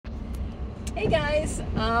Hey guys,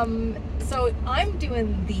 so I'm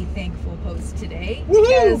doing the thankful post today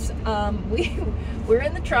because we're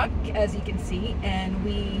in the truck, as you can see, and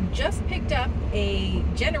we just picked up a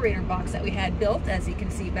generator box that we had built, as you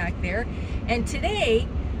can see back there. And today,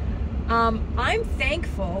 I'm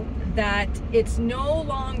thankful that it's no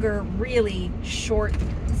longer really short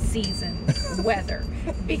season weather,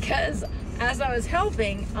 because as I was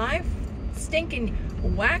helping, I've stinking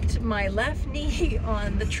whacked my left knee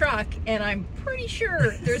on the truck, and I'm pretty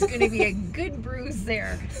sure there's going to be a good bruise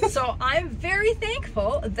there. So I'm very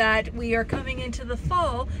thankful that we are coming into the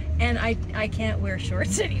fall and I can't wear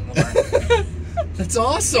shorts anymore. That's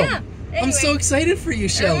awesome. Yeah. Anyway, I'm so excited for you,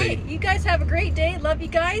 Shelly. all right, you guys have a great day. Love you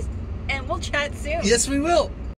guys, and we'll chat soon. Yes, we will.